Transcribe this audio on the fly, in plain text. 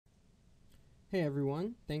Hey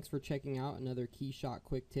everyone, thanks for checking out another KeyShot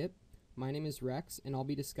quick tip. My name is Rex and I'll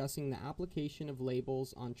be discussing the application of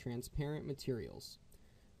labels on transparent materials.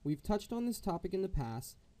 We've touched on this topic in the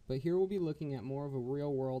past, but here we'll be looking at more of a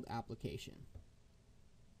real-world application.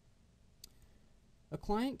 A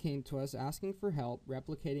client came to us asking for help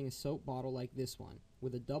replicating a soap bottle like this one,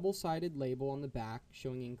 with a double-sided label on the back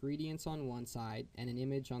showing ingredients on one side and an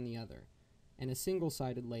image on the other, and a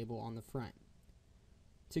single-sided label on the front.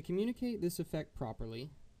 To communicate this effect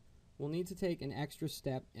properly, we'll need to take an extra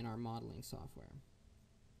step in our modeling software.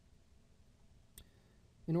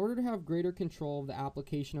 In order to have greater control of the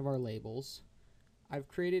application of our labels, I've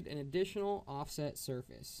created an additional offset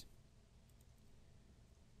surface.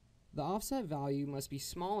 The offset value must be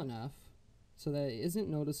small enough so that it isn't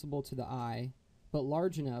noticeable to the eye, but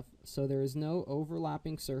large enough so there is no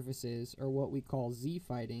overlapping surfaces, or what we call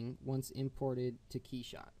Z-fighting, once imported to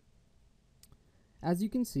KeyShot. As you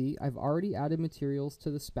can see, I've already added materials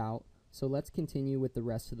to the spout, so let's continue with the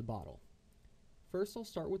rest of the bottle. First, I'll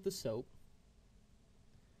start with the soap.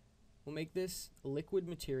 We'll make this a liquid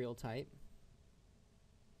material type.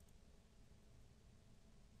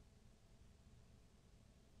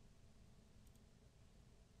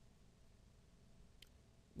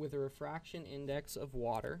 With a refraction index of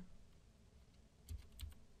water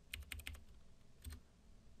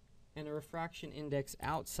and a refraction index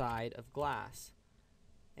outside of glass.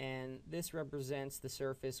 And this represents the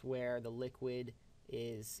surface where the liquid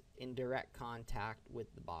is in direct contact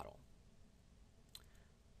with the bottle.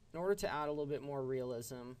 In order to add a little bit more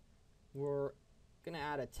realism, we're going to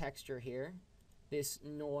add a texture here. This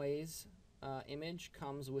noise image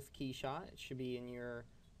comes with KeyShot. It should be in your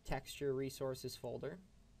texture resources folder.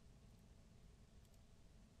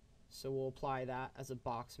 So we'll apply that as a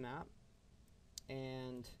box map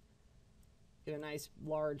and get a nice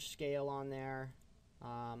large scale on there.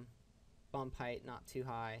 Bump height not too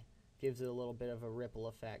high, gives it a little bit of a ripple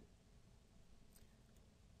effect.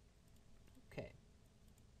 Okay,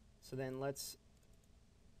 so then let's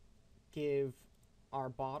give our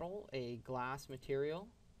bottle a glass material,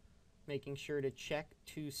 making sure to check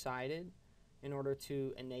two-sided in order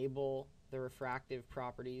to enable the refractive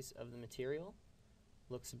properties of the material.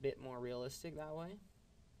 Looks a bit more realistic that way.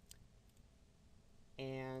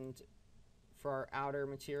 And for our outer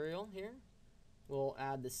material here, we'll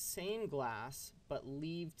add the same glass but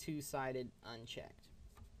leave two-sided unchecked.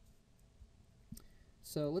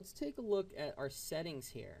 So let's take a look at our settings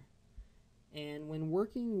here. And when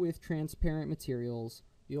working with transparent materials,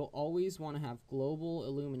 you'll always want to have global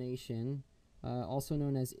illumination, also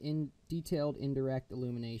known as detailed indirect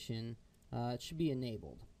illumination. It should be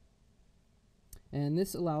enabled. And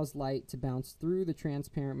this allows light to bounce through the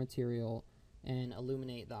transparent material and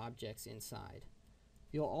illuminate the objects inside.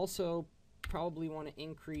 You'll also probably want to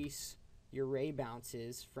increase your ray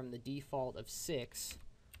bounces from the default of 6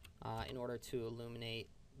 in order to illuminate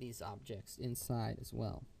these objects inside as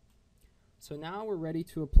well. So now we're ready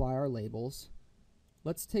to apply our labels.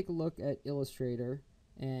 Let's take a look at Illustrator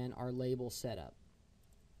and our label setup.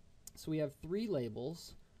 So we have 3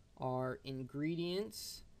 labels: our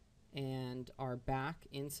ingredients and our back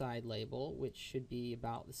inside label, which should be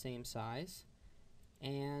about the same size,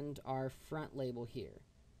 and our front label here.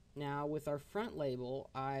 Now with our front label,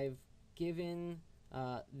 I've given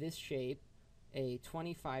this shape a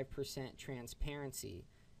 25% transparency,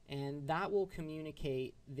 and that will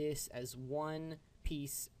communicate this as one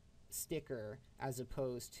piece sticker as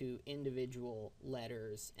opposed to individual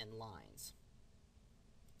letters and lines.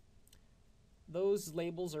 Those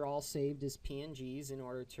labels are all saved as PNGs in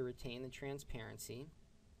order to retain the transparency.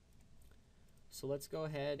 So let's go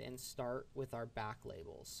ahead and start with our back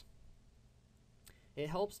labels. It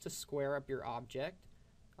helps to square up your object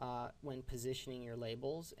when positioning your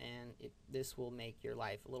labels, and this will make your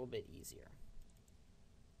life a little bit easier.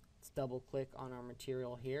 Let's double click on our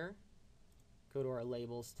material here, go to our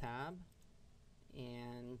labels tab,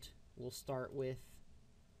 and we'll start with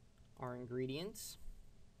our ingredients.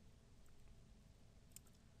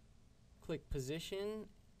 Click position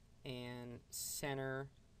and center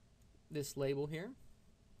this label here.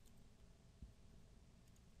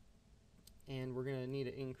 And we're going to need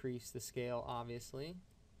to increase the scale, obviously.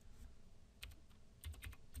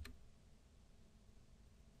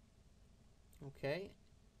 Okay,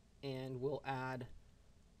 and we'll add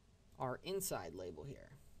our inside label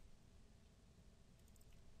here.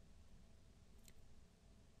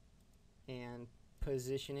 And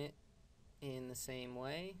position it in the same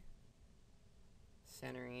way,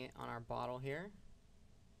 centering it on our bottle here.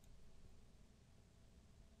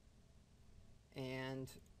 And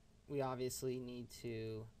we obviously need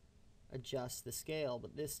to adjust the scale,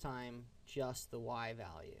 but this time just the Y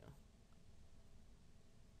value.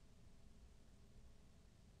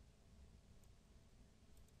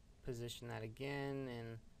 Position that again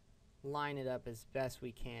and line it up as best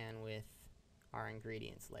we can with our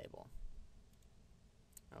ingredients label.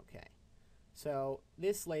 Okay, so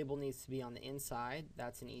this label needs to be on the inside.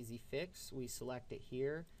 That's an easy fix. We select it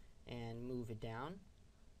here and move it down.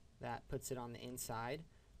 That puts it on the inside.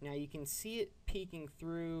 Now you can see it peeking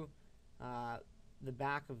through the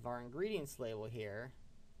back of our ingredients label here.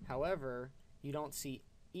 However, you don't see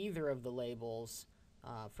either of the labels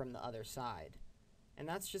from the other side. And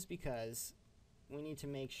that's just because we need to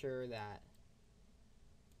make sure that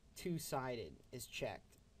two-sided is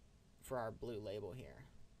checked for our blue label here.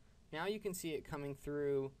 Now you can see it coming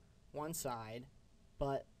through one side,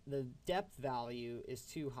 but the depth value is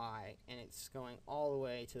too high and it's going all the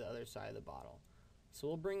way to the other side of the bottle. So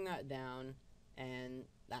we'll bring that down, and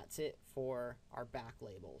that's it for our back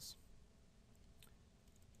labels.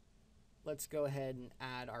 Let's go ahead and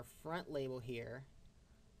add our front label here.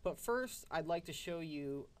 But first, I'd like to show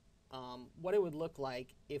you what it would look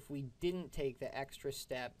like if we didn't take the extra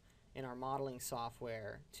step in our modeling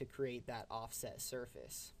software to create that offset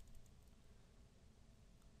surface.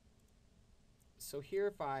 So here,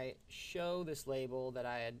 if I show this label that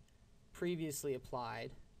I had previously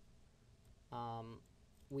applied,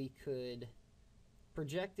 we could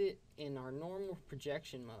project it in our normal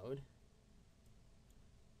projection mode,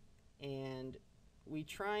 and we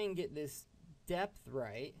try and get this depth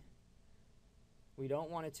right. We don't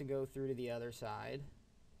want it to go through to the other side,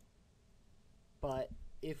 but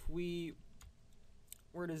if we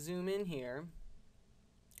were to zoom in here,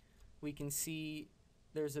 we can see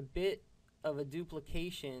there's a bit of a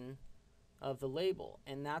duplication of the label,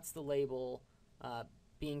 and that's the label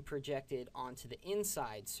being projected onto the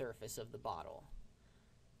inside surface of the bottle.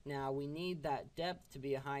 Now we need that depth to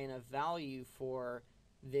be a high enough value for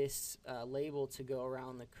this label to go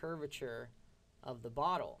around the curvature of the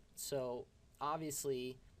bottle. So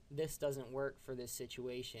obviously this doesn't work for this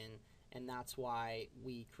situation, and that's why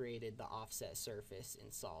we created the offset surface in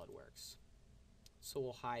SolidWorks. So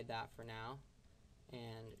we'll hide that for now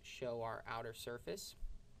and show our outer surface.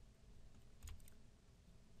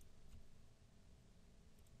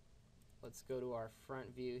 Let's go to our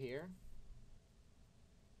front view here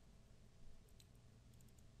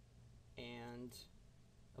and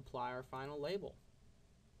apply our final label.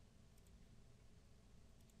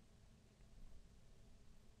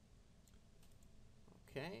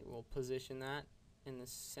 Okay, we'll position that in the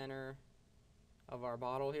center of our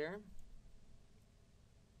bottle here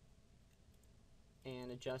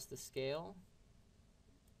and adjust the scale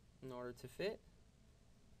in order to fit.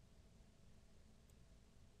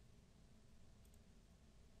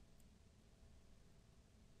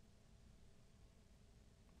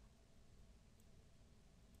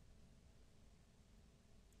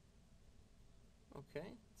 Okay,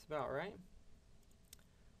 it's about right.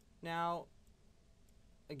 Now,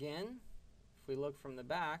 again, if we look from the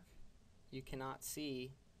back, you cannot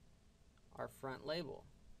see our front label.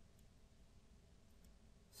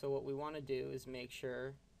 So what we want to do is make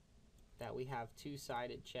sure that we have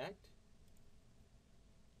two-sided checked,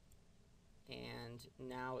 and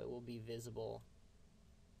now it will be visible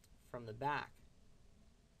from the back.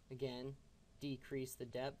 Again, decrease the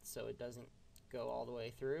depth so it doesn't go all the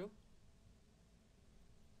way through.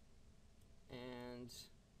 And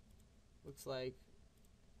looks like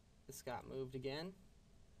this got moved again.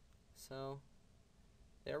 So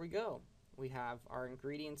there we go. We have our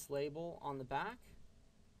ingredients label on the back.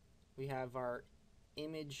 We have our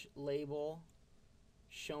image label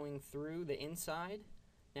showing through the inside.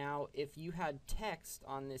 Now, if you had text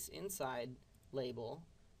on this inside label,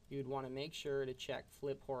 you would want to make sure to check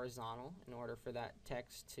flip horizontal in order for that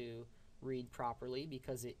text to read properly,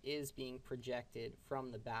 because it is being projected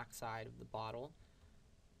from the back side of the bottle.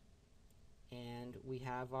 And we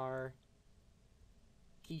have our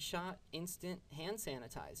KeyShot instant hand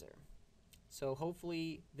sanitizer. So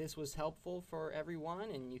hopefully this was helpful for everyone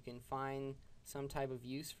and you can find some type of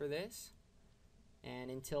use for this.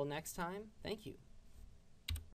 And until next time, thank you.